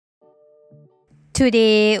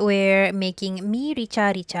Today we're making Mie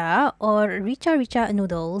Rica Rica or Rica Rica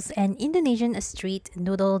Noodles, an Indonesian street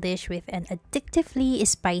noodle dish with an addictively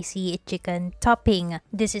spicy chicken topping.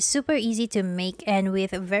 This is super easy to make and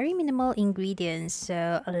with very minimal ingredients,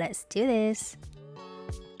 so let's do this.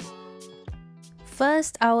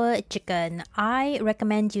 First, our chicken. I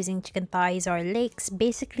recommend using chicken thighs or legs,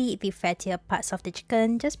 basically the fattier parts of the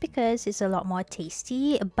chicken, just because it's a lot more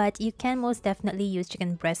tasty, but you can most definitely use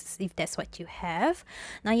chicken breasts if that's what you have.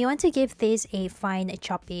 Now you want to give this a fine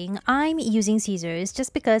chopping. I'm using scissors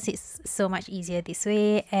just because it's so much easier this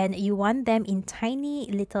way, and you want them in tiny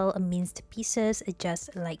little minced pieces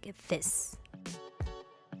just like this.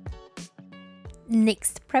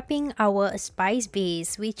 Next, prepping our spice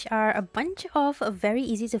base, which are a bunch of very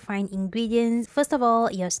easy to find ingredients. First of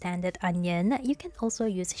all, your standard onion. You can also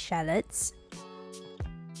use shallots.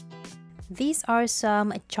 These are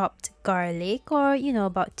some chopped garlic, or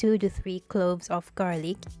about 2 to 3 cloves of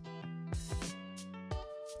garlic.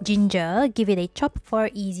 Ginger, give it a chop for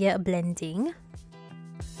easier blending.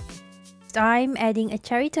 I'm adding a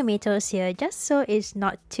cherry tomatoes here just so it's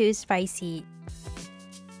not too spicy.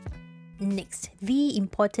 Next, the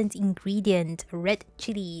important ingredient, red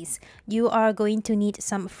chilies. You are going to need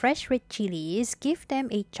some fresh red chilies. Give them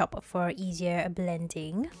a chop for easier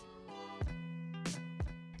blending.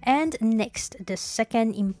 And next, the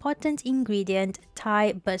second important ingredient,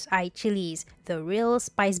 Thai bird's eye chilies, the real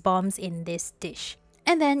spice bombs in this dish.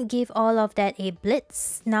 And then give all of that a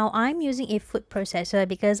blitz. Now I'm using a food processor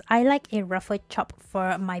because I like a rougher chop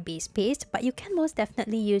for my base paste, but you can most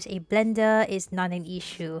definitely use a blender, it's not an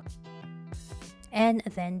issue. And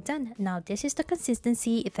then done. Now this is the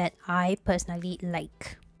consistency that I personally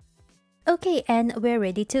like. Okay, and we're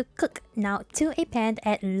ready to cook. Now to a pan,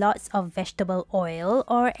 add lots of vegetable oil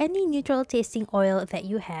or any neutral tasting oil that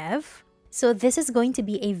you have. So this is going to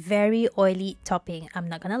be a very oily topping, I'm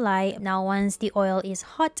not gonna lie. Now once the oil is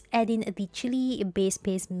hot, add in the chili base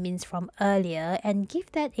paste minced from earlier and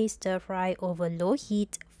give that a stir fry over low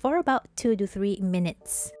heat for about 2 to 3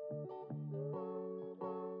 minutes.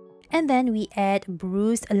 And then we add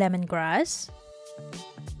bruised lemongrass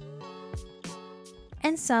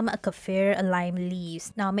and some Kaffir lime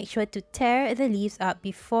leaves. Now make sure to tear the leaves up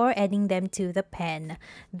before adding them to the pan.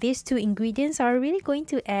 These two ingredients are really going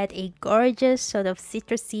to add a gorgeous sort of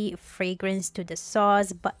citrusy fragrance to the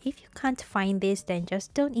sauce, but if you can't find this, then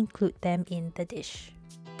just don't include them in the dish.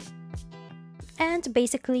 And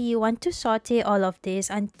basically you want to saute all of this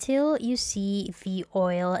until you see the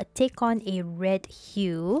oil take on a red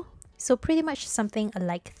hue. So pretty much something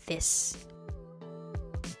like this.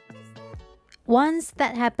 Once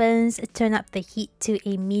that happens, turn up the heat to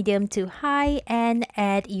a medium to high and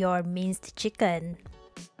add your minced chicken.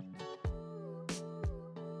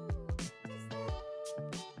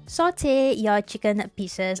 Saute your chicken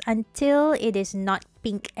pieces until it is not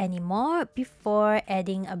pink anymore before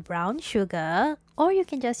adding a brown sugar, or you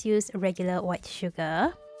can just use regular white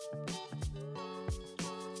sugar.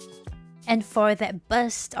 And for that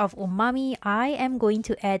burst of umami, I am going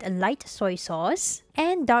to add a light soy sauce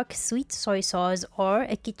and dark sweet soy sauce or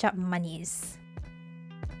a Kicap manis.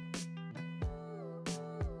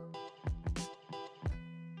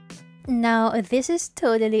 Now this is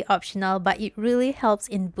totally optional, but it really helps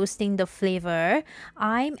in boosting the flavor.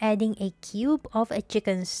 I'm adding a cube of a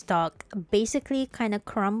chicken stock, basically kind of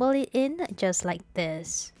crumble it in just like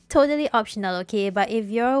this. Totally optional, okay, but if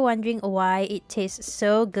you're wondering why it tastes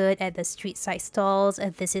so good at the street side stalls,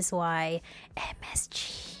 this is why.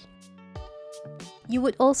 MSG. You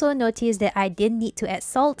would also notice that I didn't need to add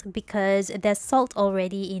salt because there's salt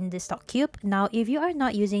already in the stock cube. Now if you are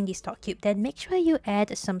not using the stock cube, then make sure you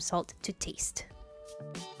add some salt to taste.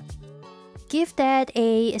 Give that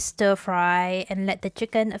a stir fry and let the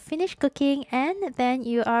chicken finish cooking, and then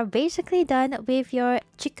you are basically done with your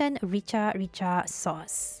chicken Rica Rica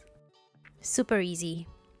sauce. Super easy.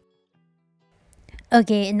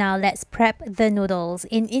 Okay, now let's prep the noodles.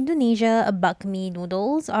 In Indonesia, Bakmie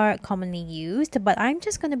noodles are commonly used, but I'm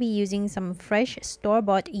just going to be using some fresh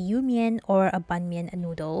store-bought Mian or Mian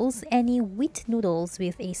noodles. Any wheat noodles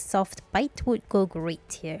with a soft bite would go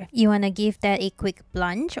great here. You want to give that a quick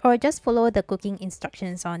plunge or just follow the cooking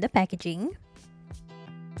instructions on the packaging.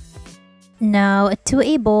 Now to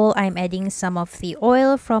a bowl, I'm adding some of the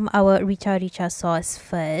oil from our Rica Rica sauce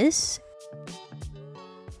first.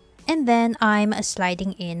 And then I'm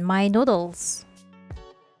sliding in my noodles.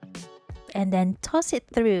 And then toss it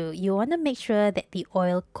through. You want to make sure that the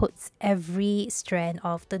oil coats every strand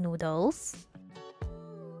of the noodles.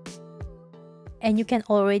 And you can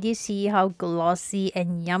already see how glossy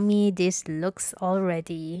and yummy this looks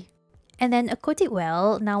already. And then coat it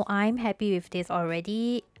well. Now I'm happy with this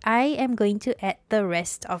already. I am going to add the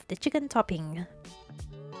rest of the chicken topping.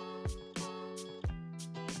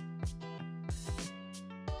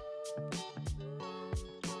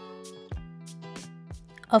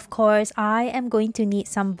 Of course, I am going to need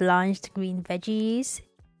some blanched green veggies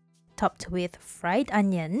topped with fried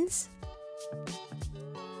onions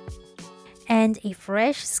and a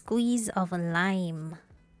fresh squeeze of lime.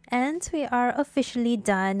 And we are officially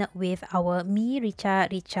done with our Mie Rica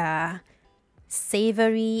Rica.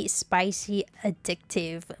 Savory, spicy,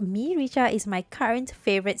 addictive. Mie Rica is my current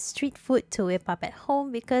favorite street food to whip up at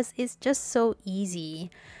home because it's just so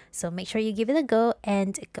easy. So make sure you give it a go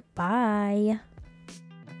and goodbye.